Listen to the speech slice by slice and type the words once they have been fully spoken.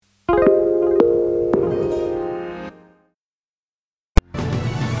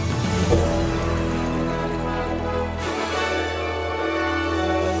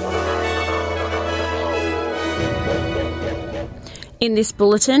In this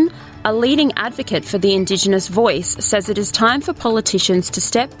bulletin, a leading advocate for the Indigenous voice says it is time for politicians to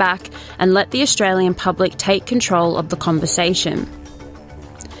step back and let the Australian public take control of the conversation.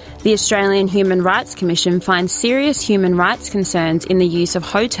 The Australian Human Rights Commission finds serious human rights concerns in the use of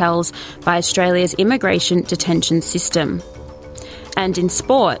hotels by Australia's immigration detention system. And in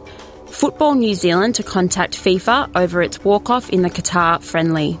sport, Football New Zealand to contact FIFA over its walk-off in the Qatar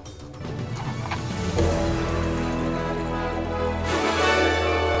friendly.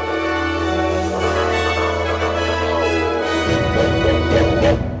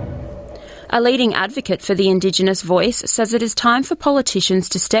 A leading advocate for the Indigenous voice says it is time for politicians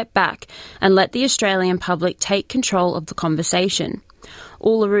to step back and let the Australian public take control of the conversation.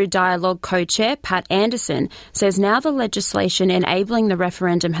 Uluru Dialogue co-chair Pat Anderson says now the legislation enabling the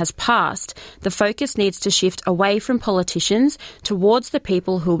referendum has passed, the focus needs to shift away from politicians towards the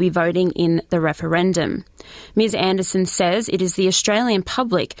people who will be voting in the referendum. Ms Anderson says it is the Australian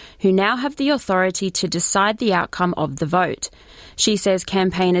public who now have the authority to decide the outcome of the vote. She says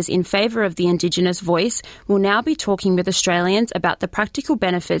campaigners in favour of the Indigenous voice will now be talking with Australians about the practical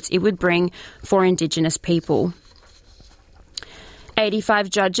benefits it would bring for Indigenous people. 85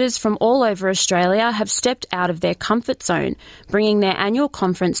 judges from all over Australia have stepped out of their comfort zone, bringing their annual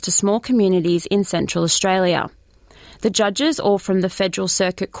conference to small communities in Central Australia. The judges, all from the Federal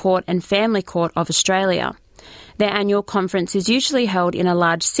Circuit Court and Family Court of Australia. Their annual conference is usually held in a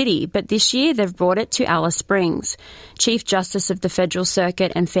large city, but this year they've brought it to Alice Springs. Chief Justice of the Federal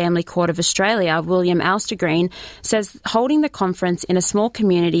Circuit and Family Court of Australia, William Alstergreen, says holding the conference in a small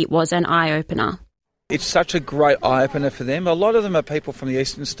community was an eye-opener. It's such a great eye-opener for them. A lot of them are people from the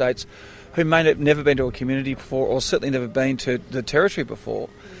eastern states who may have never been to a community before or certainly never been to the territory before.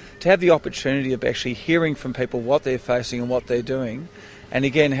 To have the opportunity of actually hearing from people what they're facing and what they're doing, and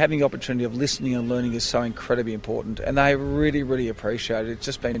again, having the opportunity of listening and learning is so incredibly important, and they really, really appreciate it. It's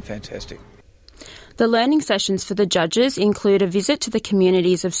just been fantastic. The learning sessions for the judges include a visit to the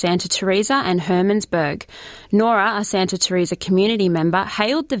communities of Santa Teresa and Hermansburg. Nora, a Santa Teresa community member,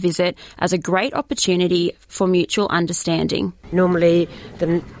 hailed the visit as a great opportunity for mutual understanding. Normally,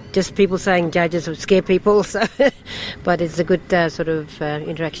 just people saying judges would scare people, so but it's a good sort of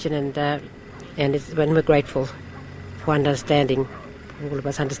interaction, and it's when we're grateful for understanding, all of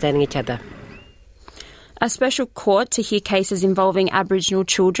us understanding each other. A special court to hear cases involving Aboriginal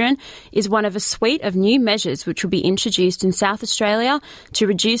children is one of a suite of new measures which will be introduced in South Australia to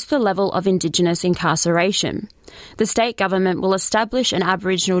reduce the level of Indigenous incarceration. The state government will establish an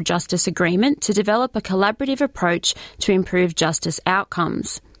Aboriginal justice agreement to develop a collaborative approach to improve justice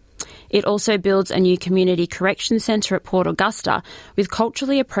outcomes. It also builds a new community correction centre at Port Augusta with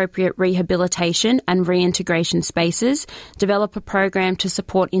culturally appropriate rehabilitation and reintegration spaces, develop a program to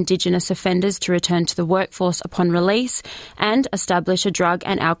support Indigenous offenders to return to the workforce upon release, and establish a drug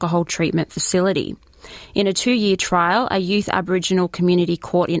and alcohol treatment facility. In a 2-year trial, a youth Aboriginal community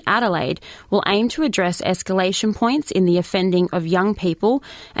court in Adelaide will aim to address escalation points in the offending of young people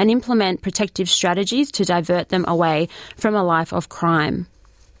and implement protective strategies to divert them away from a life of crime.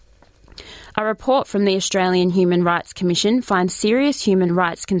 A report from the Australian Human Rights Commission finds serious human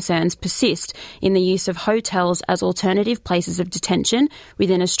rights concerns persist in the use of hotels as alternative places of detention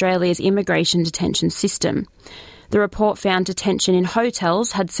within Australia's immigration detention system. The report found detention in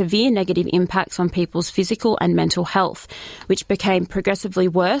hotels had severe negative impacts on people's physical and mental health, which became progressively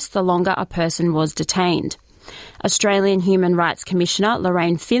worse the longer a person was detained. Australian Human Rights Commissioner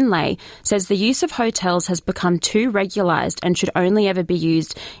Lorraine Finlay says the use of hotels has become too regularised and should only ever be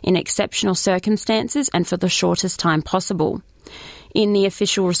used in exceptional circumstances and for the shortest time possible. In the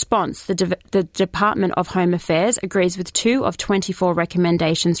official response, the Department of Home Affairs agrees with 2 of 24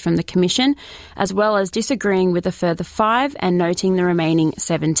 recommendations from the Commission, as well as disagreeing with a further 5 and noting the remaining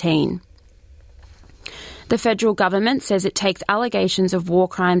 17. The federal government says it takes allegations of war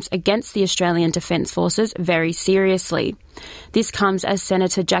crimes against the Australian Defence Forces very seriously. This comes as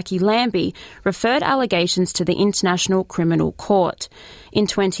Senator Jackie Lambie referred allegations to the International Criminal Court. In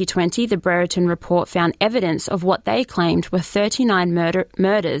 2020, the Brereton report found evidence of what they claimed were 39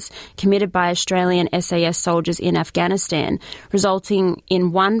 murders committed by Australian SAS soldiers in Afghanistan, resulting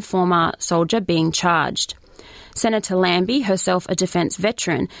in 1 former soldier being charged. Senator Lambie, herself a defence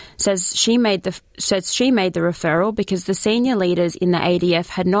veteran, says she made the referral because the senior leaders in the ADF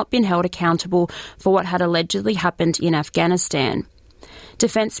had not been held accountable for what had allegedly happened in Afghanistan.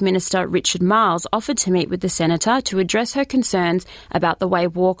 Defence Minister Richard Marles offered to meet with the senator to address her concerns about the way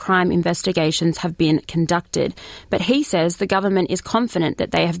war crime investigations have been conducted, but he says the government is confident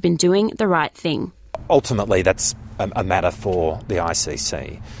that they have been doing the right thing. Ultimately, that's a matter for the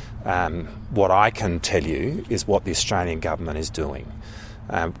ICC. What I can tell you is what the Australian government is doing.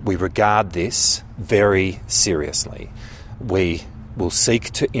 We regard this very seriously. We will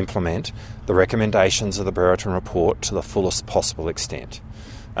seek to implement the recommendations of the Brereton report to the fullest possible extent.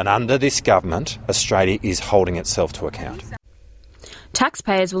 And under this government, Australia is holding itself to account.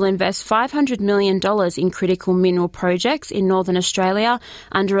 Taxpayers will invest $500 million in critical mineral projects in Northern Australia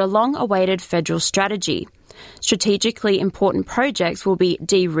under a long-awaited federal strategy. Strategically important projects will be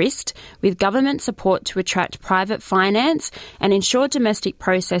de-risked with government support to attract private finance and ensure domestic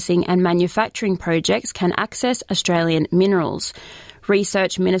processing and manufacturing projects can access Australian minerals.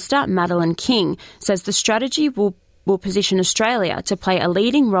 Research Minister Madeleine King says the strategy will position Australia to play a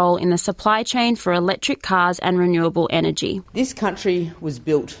leading role in the supply chain for electric cars and renewable energy. This country was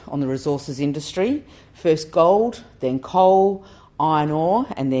built on the resources industry, first gold, then coal, iron ore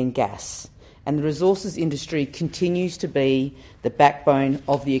and then gas. And the resources industry continues to be the backbone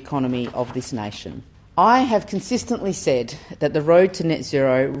of the economy of this nation. I have consistently said that the road to net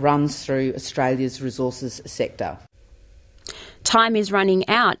zero runs through Australia's resources sector. Time is running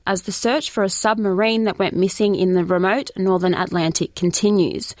out as the search for a submarine that went missing in the remote Northern Atlantic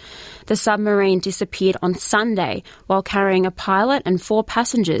continues. The submarine disappeared on Sunday while carrying a pilot and 4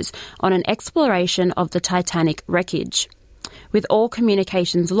 passengers on an exploration of the Titanic wreckage. With all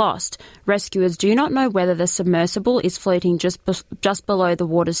communications lost, rescuers do not know whether the submersible is floating just below the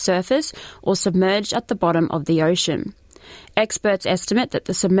water's surface or submerged at the bottom of the ocean. Experts estimate that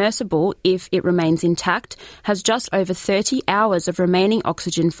the submersible, if it remains intact, has just over 30 hours of remaining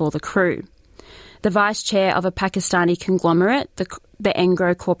oxygen for the crew. The vice chair of a Pakistani conglomerate, the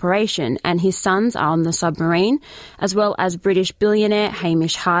Engro Corporation, and his sons are on the submarine, as well as British billionaire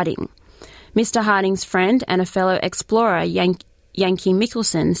Hamish Harding. Mr. Harding's friend and a fellow explorer, Yankee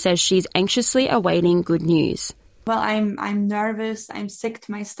Mickelson, says she's anxiously awaiting good news. Well, I'm nervous. I'm sick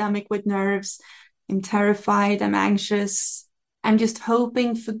to my stomach with nerves. I'm terrified. I'm anxious. I'm just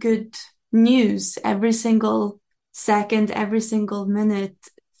hoping for good news. Every single second, every single minute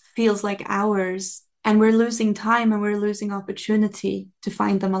feels like hours. And we're losing time and we're losing opportunity to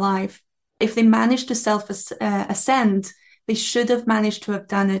find them alive. If they manage to self-ascend, they should have managed to have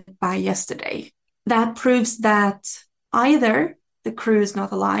done it by yesterday. That proves that either the crew is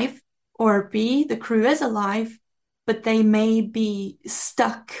not alive, or B, the crew is alive, but they may be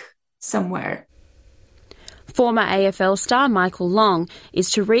stuck somewhere. Former AFL star Michael Long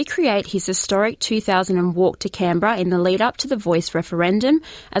is to recreate his historic 2000 walk to Canberra in the lead-up to the Voice referendum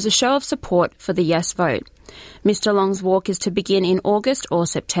as a show of support for the yes vote. Mr Long's walk is to begin in August or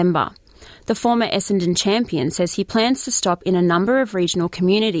September. The former Essendon champion says he plans to stop in a number of regional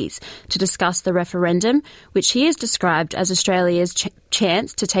communities to discuss the referendum, which he has described as Australia's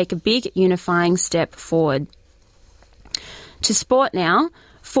chance to take a big unifying step forward. To sport now.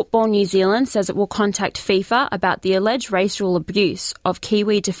 Football New Zealand says it will contact FIFA about the alleged racial abuse of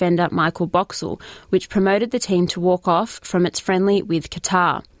Kiwi defender Michael Boxall, which promoted the team to walk off from its friendly with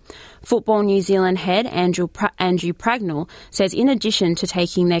Qatar. Football New Zealand head Andrew Pragnell says in addition to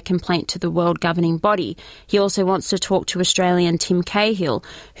taking their complaint to the world governing body, he also wants to talk to Australian Tim Cahill,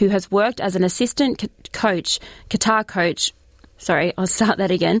 who has worked as an assistant coach, Qatar coach. Sorry, I'll start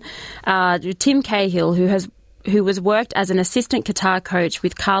that again. Tim Cahill, who was worked as an assistant Qatar coach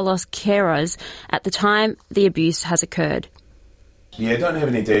with Carlos Queiroz at the time the abuse has occurred. Yeah, don't have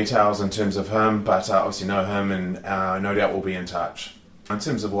any details in terms of him, but obviously know him and no doubt we'll be in touch. In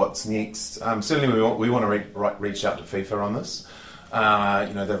terms of what's next, certainly we want to reach out to FIFA on this.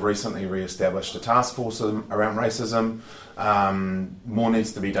 They've recently re-established a task force around racism. More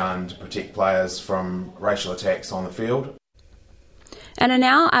needs to be done to protect players from racial attacks on the field. And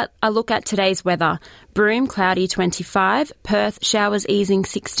now a look at today's weather. Broome, cloudy 25. Perth, showers easing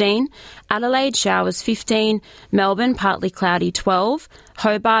 16. Adelaide, showers 15. Melbourne, partly cloudy 12.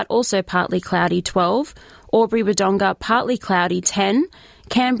 Hobart, also partly cloudy 12. Albury-Wodonga, partly cloudy 10.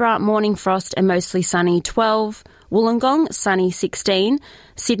 Canberra, morning frost and mostly sunny 12. Wollongong, sunny 16.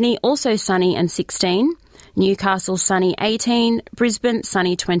 Sydney, also sunny and 16. Newcastle, sunny 18. Brisbane,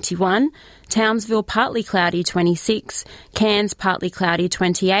 sunny 21. Townsville, partly cloudy 26. Cairns, partly cloudy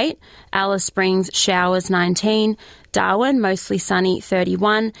 28. Alice Springs, showers 19. Darwin, mostly sunny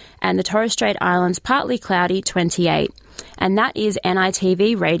 31. And the Torres Strait Islands, partly cloudy 28. And that is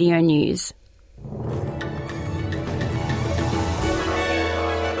NITV Radio News.